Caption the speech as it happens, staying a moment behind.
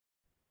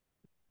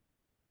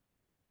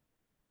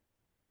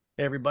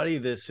Hey everybody,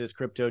 this is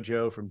Crypto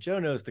Joe from Joe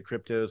Knows the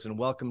Cryptos, and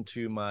welcome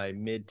to my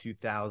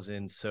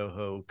mid-2000s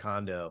Soho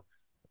condo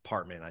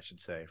apartment, I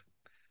should say.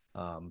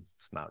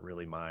 It's not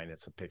really mine.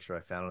 It's a picture I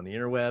found on the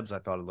interwebs. I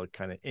thought it looked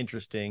kind of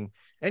interesting.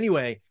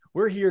 Anyway,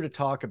 we're here to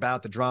talk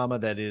about the drama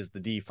that is the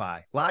DeFi.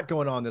 A lot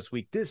going on this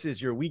week. This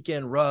is your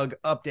weekend rug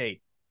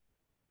update.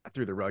 I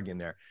threw the rug in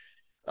there.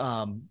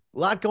 A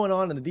lot going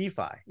on in the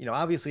DeFi.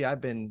 Obviously I've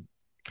been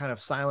kind of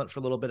silent for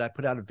a little bit. I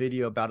put out a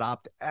video about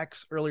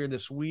OptX earlier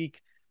this week,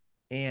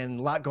 and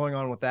a lot going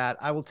on with that.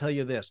 I will tell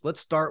you this. Let's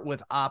start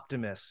with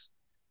Optimus.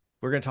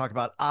 We're going to talk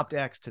about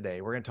OptX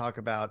today. We're going to talk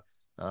about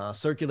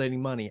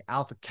Circulating Money,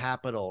 Alpha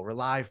Capital,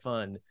 Rely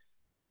Fund,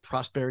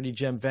 Prosperity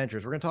Gem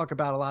Ventures. We're going to talk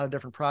about a lot of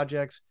different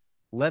projects.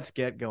 Let's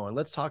get going.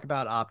 Let's talk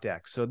about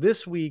OptX. So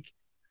this week,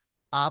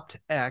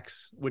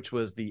 OptX, which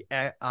was the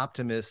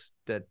Optimus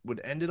that would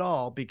end it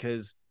all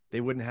because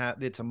they wouldn't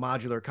have, it's a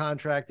modular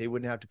contract. They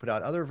wouldn't have to put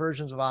out other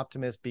versions of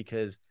Optimus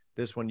because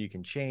this one you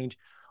can change.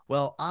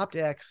 Well,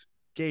 OptX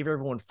gave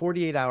everyone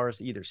 48 hours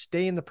to either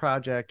stay in the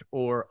project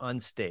or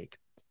unstake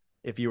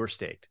if you were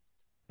staked.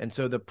 And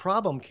so the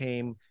problem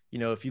came,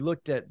 if you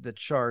looked at the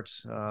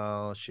charts,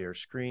 I'll share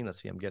screen.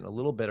 Let's see, I'm getting a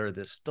little better at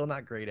this. Still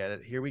not great at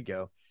it. Here we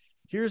go.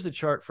 Here's the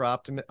chart for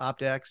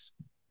OptX.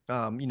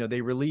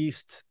 They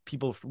released,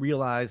 people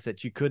realized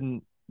that you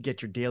couldn't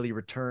get your daily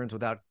returns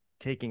without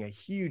taking a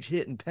huge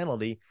hit and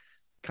penalty,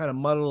 kind of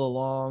muddle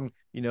along.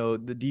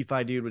 The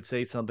DeFi dude would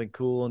say something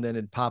cool and then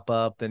it'd pop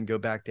up, then go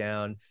back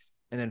down.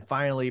 And then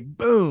finally,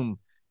 boom,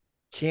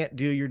 can't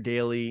do your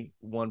daily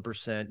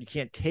 1%. You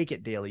can't take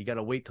it daily. You got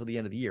to wait till the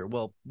end of the year.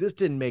 Well, this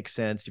didn't make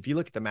sense. If you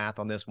look at the math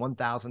on this,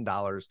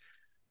 $1,000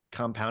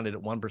 compounded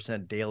at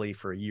 1% daily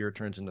for a year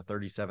turns into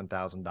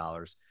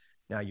 $37,000.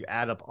 Now you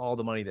add up all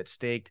the money that's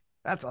staked.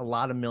 That's a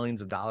lot of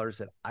millions of dollars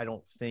that I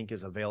don't think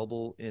is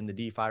available in the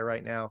DeFi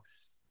right now.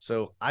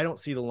 So I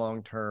don't see the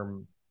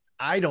long-term.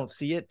 I don't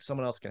see it.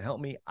 Someone else can help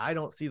me. I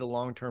don't see the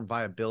long-term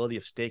viability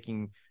of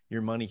staking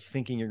your money,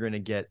 thinking you're going to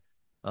get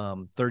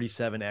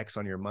 37x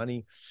on your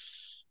money.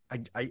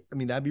 I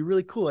mean, that'd be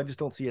really cool. I just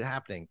don't see it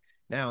happening.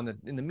 Now,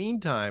 in the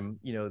meantime,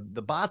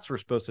 the bots were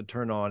supposed to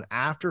turn on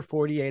after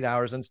 48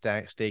 hours on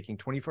staking,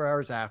 24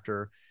 hours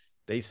after.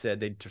 They said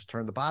they'd just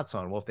turn the bots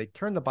on. Well, if they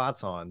turn the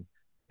bots on,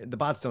 the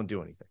bots don't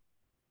do anything.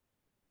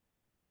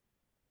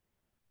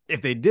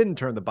 If they didn't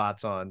turn the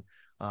bots on,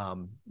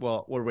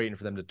 well, we're waiting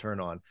for them to turn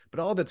on. But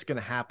all that's going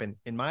to happen,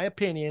 in my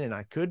opinion, and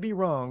I could be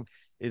wrong,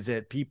 is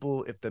that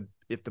people, if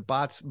the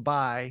bots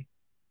buy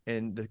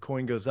and the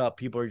coin goes up,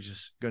 people are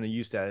just going to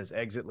use that as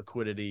exit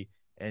liquidity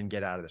and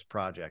get out of this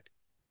project.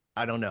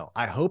 I don't know.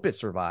 I hope it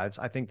survives.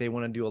 I think they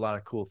want to do a lot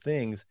of cool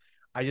things.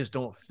 I just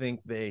don't think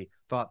they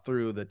thought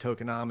through the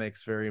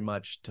tokenomics very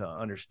much to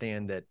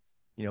understand that,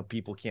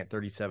 people can't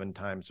 37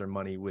 times their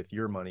money with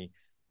your money.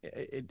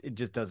 It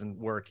just doesn't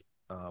work.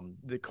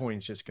 The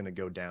coin's just going to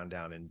go down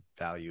in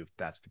value if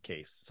that's the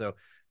case. So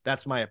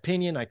that's my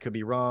opinion. I could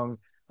be wrong.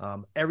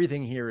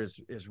 Everything here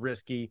is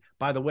risky.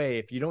 By the way,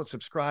 if you don't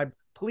subscribe,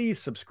 please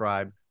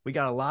subscribe. We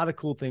got a lot of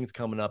cool things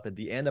coming up. At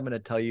the end, I'm going to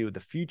tell you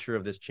the future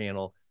of this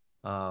channel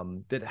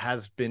that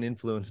has been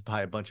influenced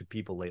by a bunch of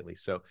people lately.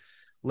 So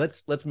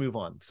let's move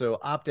on. So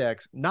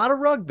OptX, not a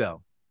rug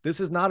though. This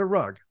is not a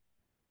rug,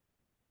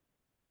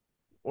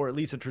 or at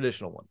least a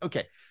traditional one.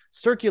 Okay,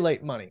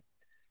 Circulate Money.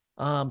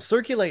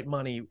 Circulate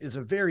Money is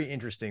a very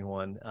interesting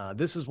one.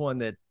 This is one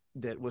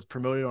that was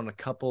promoted on a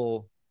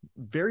couple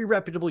very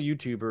reputable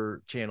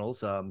YouTuber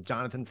channels.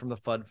 Jonathan from the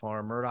FUD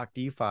Farm, Murdoch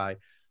DeFi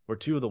were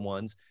two of the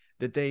ones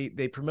that they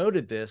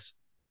promoted this.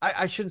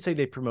 I shouldn't say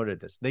they promoted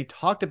this. They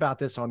talked about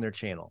this on their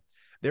channel.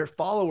 Their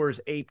followers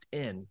aped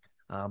in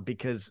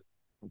because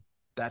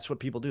that's what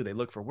people do. They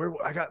look for, where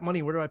I got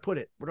money. Where do I put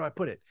it? Where do I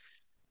put it?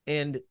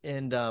 And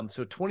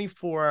so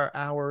 24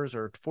 hours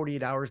or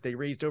 48 hours, they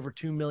raised over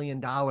 $2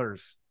 million.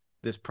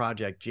 This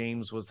project,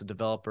 James was the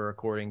developer,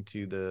 according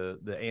to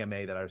the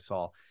AMA that I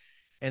saw.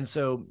 And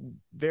so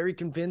very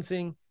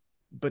convincing,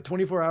 but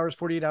 24 hours,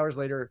 48 hours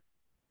later,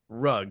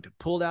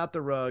 pulled out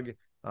the rug,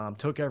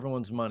 took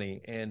everyone's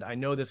money. And I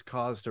know this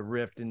caused a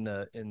rift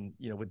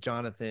with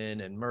Jonathan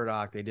and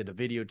Murdoch. They did a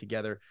video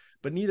together,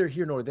 but neither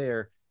here nor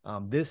there.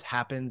 This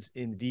happens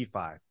in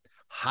DeFi.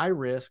 High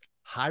risk,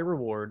 high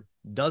reward,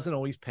 doesn't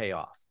always pay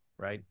off,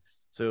 right?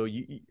 So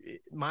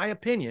my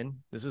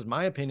opinion, this is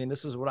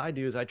what I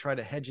do, is I try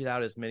to hedge it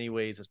out as many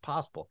ways as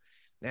possible.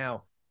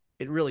 Now,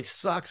 it really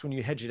sucks when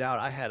you hedge it out.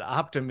 I had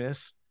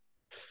Optimus,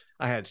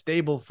 I had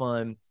Stable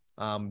Fund.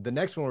 The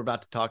next one we're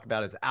about to talk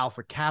about is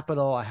Alpha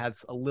Capital. I had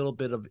a little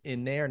bit of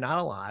in there, not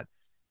a lot.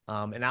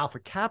 And Alpha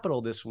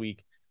Capital this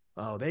week,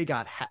 they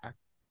got hacked.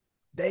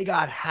 They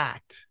got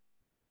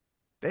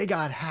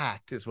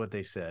hacked is what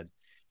they said.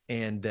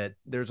 And that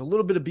there's a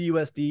little bit of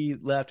BUSD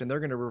left and they're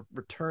going to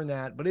return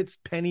that, but it's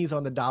pennies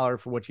on the dollar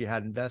for what you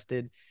had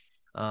invested.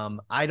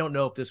 I don't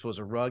know if this was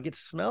a rug. It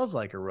smells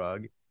like a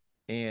rug.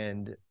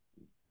 And,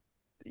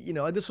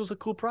 this was a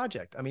cool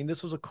project. I mean,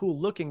 this was a cool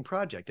looking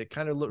project. It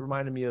kind of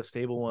reminded me of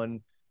Stable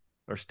One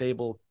or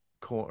Stable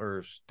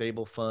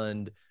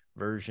Fund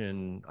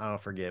version. I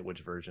don't forget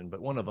which version,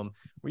 but one of them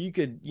where you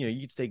could,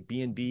 you could stake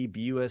BNB,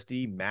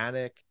 BUSD,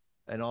 Matic,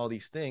 and all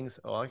these things.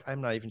 Oh,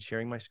 I'm not even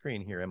sharing my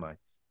screen here, am I?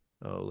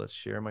 Oh, let's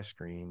share my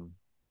screen.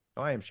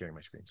 Oh, I am sharing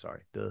my screen.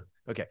 Sorry. Duh.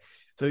 Okay.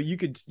 So you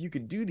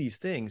could do these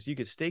things. You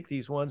could stake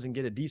these ones and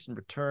get a decent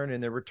return,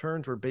 and their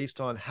returns were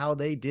based on how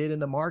they did in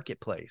the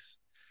marketplace.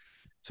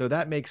 So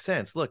that makes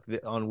sense. Look,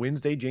 on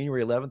Wednesday,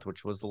 January 11th,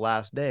 which was the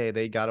last day,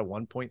 they got a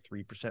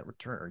 1.3%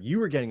 return, or you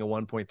were getting a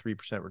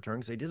 1.3% return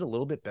because they did a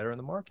little bit better in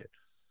the market.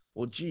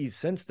 Well, geez,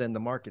 since then,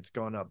 the market's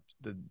gone up.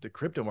 The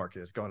crypto market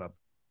has gone up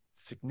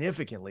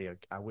significantly.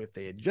 If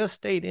they had just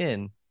stayed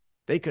in,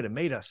 they could have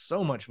made us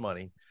so much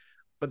money,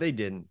 but they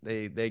didn't.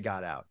 They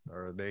got out,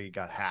 or they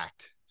got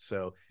hacked.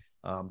 So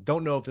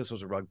don't know if this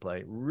was a rug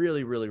play.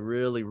 Really, really,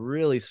 really,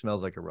 really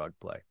smells like a rug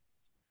play.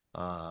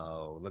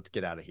 Let's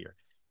get out of here.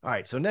 All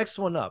right, so next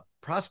one up,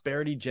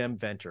 Prosperity Gem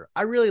Venture.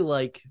 I really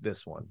like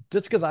this one.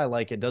 Just because I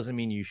like it doesn't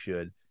mean you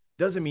should.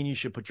 Doesn't mean you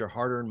should put your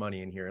hard-earned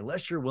money in here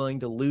unless you're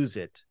willing to lose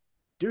it.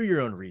 Do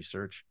your own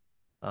research.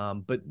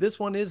 But this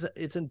one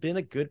it's been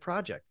a good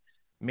project.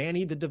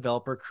 Manny, the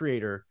developer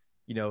creator,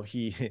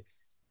 he's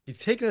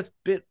taken us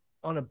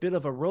on a bit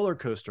of a roller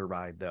coaster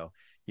ride, though.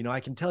 I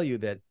can tell you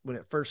that when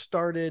it first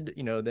started,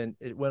 then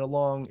it went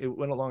along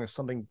as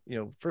something,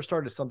 first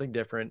started as something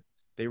different.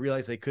 They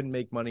realized they couldn't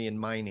make money in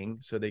mining,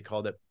 so they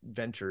called it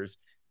ventures.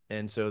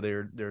 And so they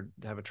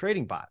have a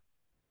trading bots,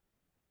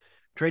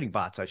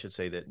 I should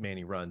say, that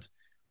Manny runs.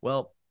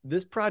 Well,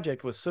 this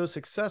project was so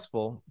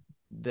successful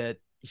that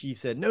he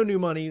said no new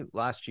money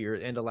last year,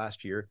 end of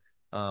last year.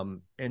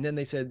 And then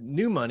they said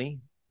new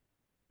money.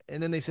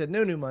 And then they said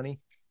no new money.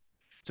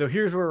 So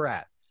here's where we're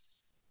at.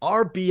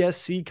 Our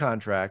BSC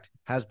contract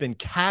has been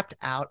capped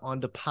out on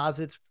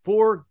deposits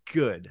for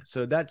good.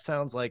 So that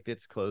sounds like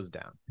it's closed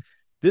down.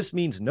 This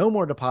means no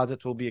more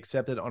deposits will be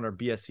accepted on our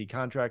BSC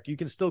contract. You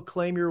can still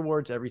claim your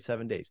rewards every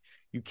 7 days.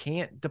 You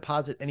can't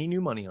deposit any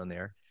new money on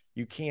there.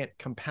 You can't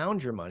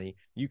compound your money.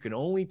 You can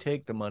only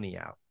take the money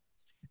out.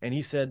 And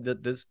he said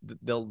that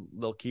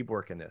they'll keep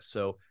working this.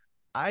 So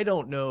I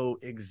don't know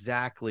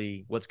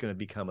exactly what's going to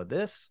become of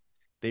this.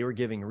 They were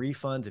giving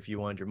refunds. If you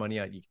wanted your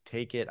money out, you could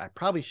take it. I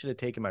probably should have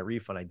taken my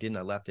refund. I didn't.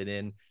 I left it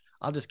in.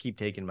 I'll just keep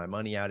taking my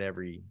money out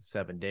every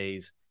 7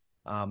 days.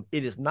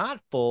 It is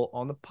not full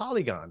on the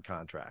Polygon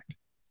contract.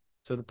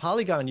 So the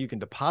Polygon, you can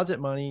deposit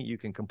money, you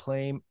can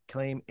claim,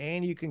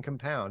 and you can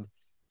compound.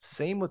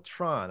 Same with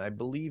Tron. I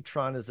believe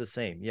Tron is the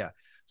same. Yeah.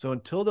 So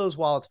until those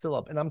wallets fill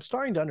up, and I'm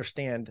starting to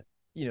understand,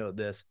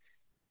 this.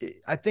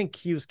 I think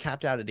he was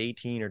capped out at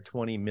 18 or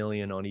 20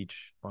 million on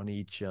each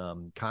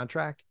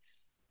contract.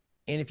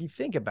 And if you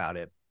think about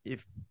it,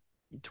 if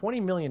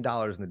 $20 million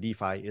in the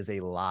DeFi is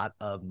a lot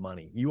of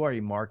money, you are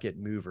a market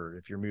mover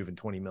if you're moving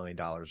 $20 million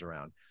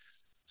around.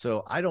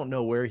 So I don't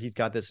know where he's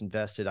got this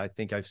invested. I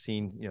think I've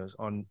seen,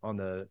 on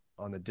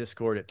the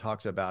Discord, it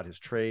talks about his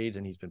trades,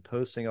 and he's been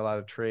posting a lot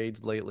of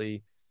trades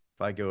lately.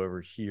 If I go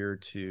over here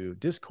to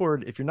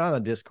Discord, if you're not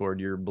on Discord,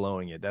 you're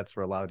blowing it. That's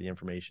where a lot of the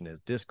information is.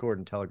 Discord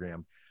and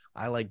Telegram.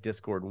 I like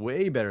Discord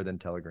way better than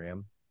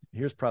Telegram.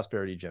 Here's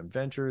Prosperity Gem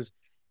Ventures.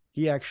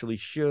 He actually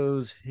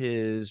shows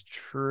his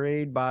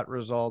trade bot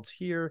results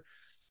here.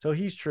 So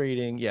he's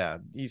trading a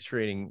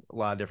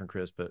lot of different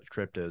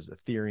cryptos,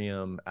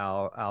 Ethereum,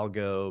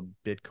 Algo,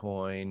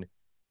 Bitcoin.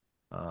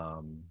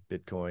 And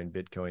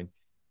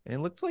it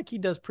looks like he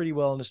does pretty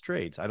well in his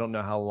trades. I don't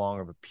know how long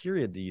of a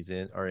period these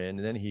are in.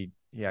 And then he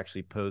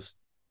actually posts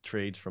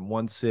trades from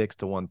 1.6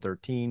 to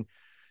 1.13,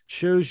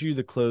 shows you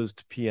the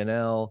closed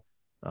P&L,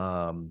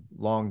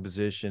 long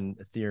position,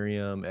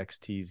 Ethereum,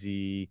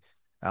 XTZ,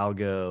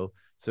 Algo.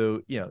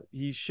 So,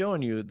 he's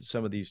showing you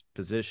some of these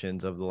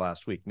positions of the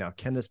last week. Now,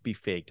 can this be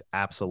faked?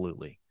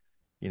 Absolutely.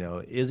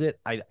 Is it?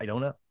 I don't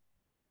know.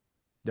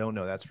 Don't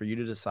know. That's for you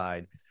to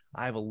decide.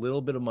 I have a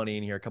little bit of money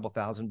in here, a couple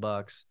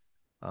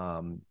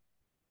 $1,000.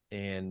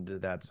 And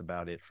that's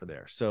about it for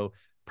there. So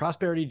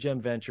Prosperity Gem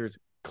Ventures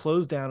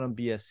closed down on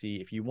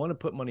BSC. If you want to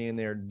put money in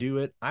there, do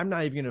it. I'm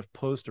not even going to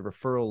post a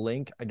referral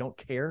link. I don't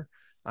care.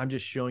 I'm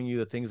just showing you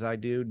the things I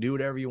do. Do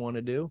whatever you want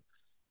to do.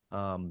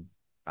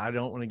 I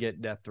don't want to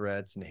get death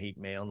threats and hate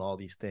mail and all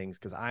these things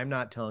because I'm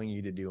not telling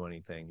you to do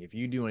anything. If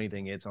you do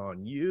anything, it's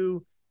on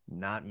you,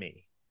 not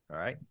me. All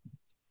right.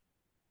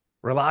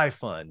 Rely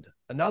Fund,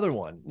 another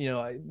one.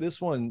 This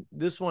one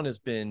has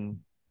been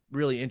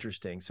really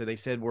interesting. So they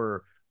said we're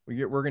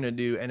going to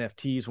do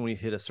NFTs when we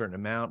hit a certain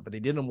amount, but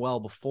they did them well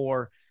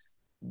before.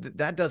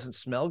 That doesn't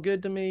smell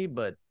good to me,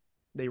 but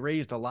they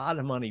raised a lot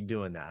of money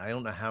doing that. I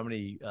don't know how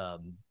many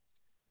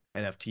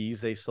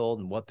NFTs they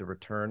sold and what the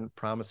return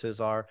promises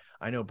are.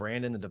 I know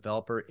Brandon, the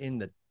developer, in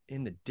the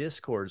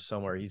Discord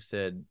somewhere, he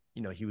said,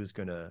 he was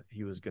gonna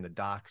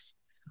dox.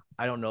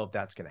 I don't know if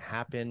that's gonna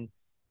happen.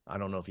 I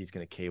don't know if he's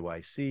gonna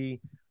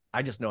KYC.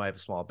 I just know I have a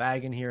small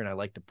bag in here and I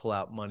like to pull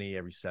out money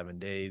every 7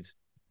 days.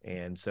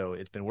 And so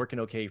it's been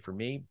working okay for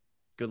me.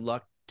 Good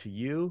luck to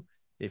you.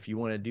 If you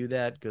want to do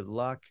that, good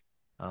luck.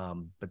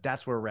 But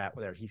that's where we're at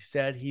there. He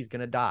said he's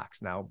gonna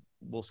dox. Now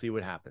we'll see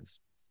what happens.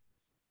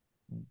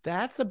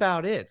 That's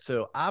about it.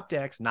 So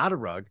OptX, not a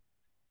rug,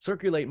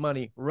 Circulate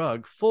Money,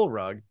 rug, full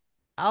rug.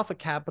 Alpha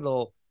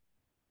Capital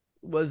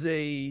was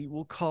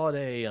we'll call it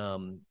a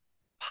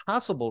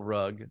possible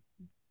rug.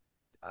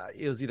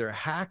 It was either a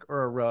hack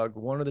or a rug,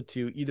 one of the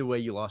two. Either way,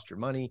 you lost your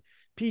money.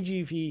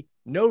 PGV,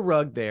 no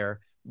rug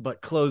there,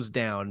 but closed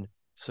down.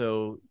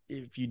 So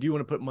if you do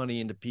want to put money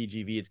into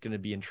PGV, it's going to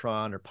be in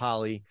Tron or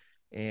Poly.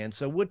 And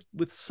so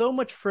with so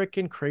much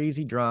freaking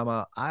crazy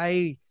drama,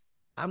 I'm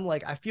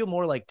like, I feel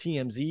more like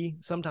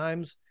TMZ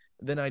sometimes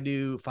than I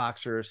do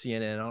Fox or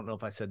CNN. I don't know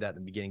if I said that in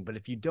the beginning, but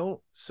if you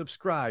don't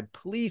subscribe,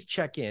 please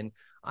check in.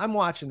 I'm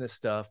watching this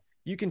stuff.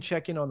 You can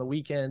check in on the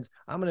weekends.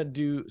 I'm going to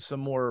do some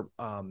more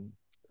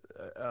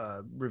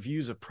full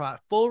reviews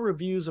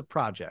of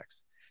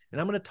projects. And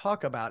I'm going to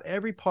talk about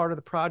every part of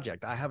the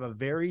project. I have a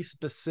very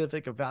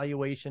specific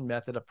evaluation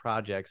method of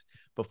projects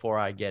before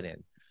I get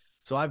in.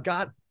 So I've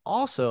got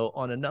also,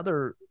 on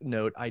another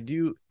note,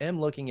 am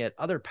looking at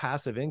other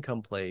passive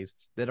income plays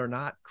that are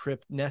not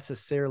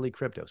necessarily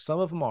crypto. Some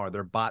of them are.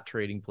 They're bot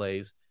trading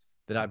plays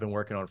that I've been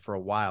working on for a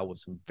while with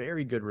some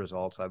very good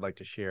results I'd like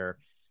to share.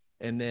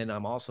 And then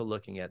I'm also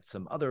looking at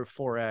some other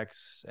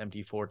Forex,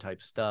 MT4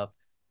 type stuff,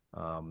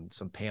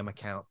 some PAM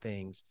account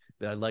things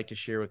that I'd like to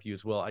share with you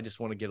as well. I just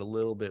want to get a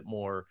little bit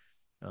more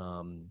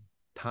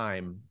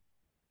time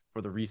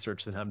for the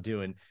research that I'm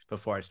doing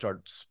before I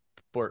start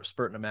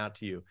spurting them out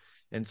to you.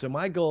 And so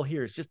my goal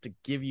here is just to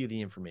give you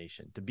the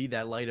information, to be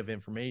that light of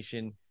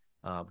information,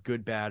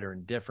 good, bad, or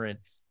indifferent,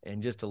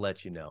 and just to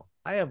let you know.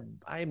 I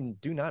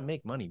do not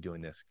make money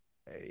doing this.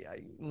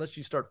 Unless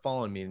you start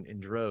following me in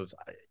droves,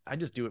 I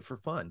just do it for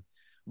fun.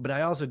 But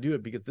I also do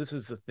it because these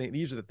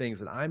are the things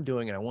that I'm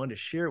doing, and I wanted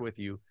to share it with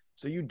you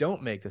so you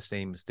don't make the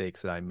same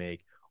mistakes that I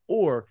make,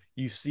 or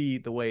you see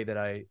the way that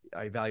I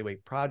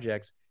evaluate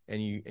projects,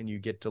 and you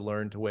get to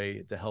learn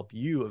to help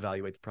you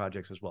evaluate the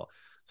projects as well.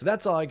 So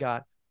that's all I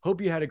got. Hope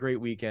you had a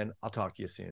great weekend. I'll talk to you soon.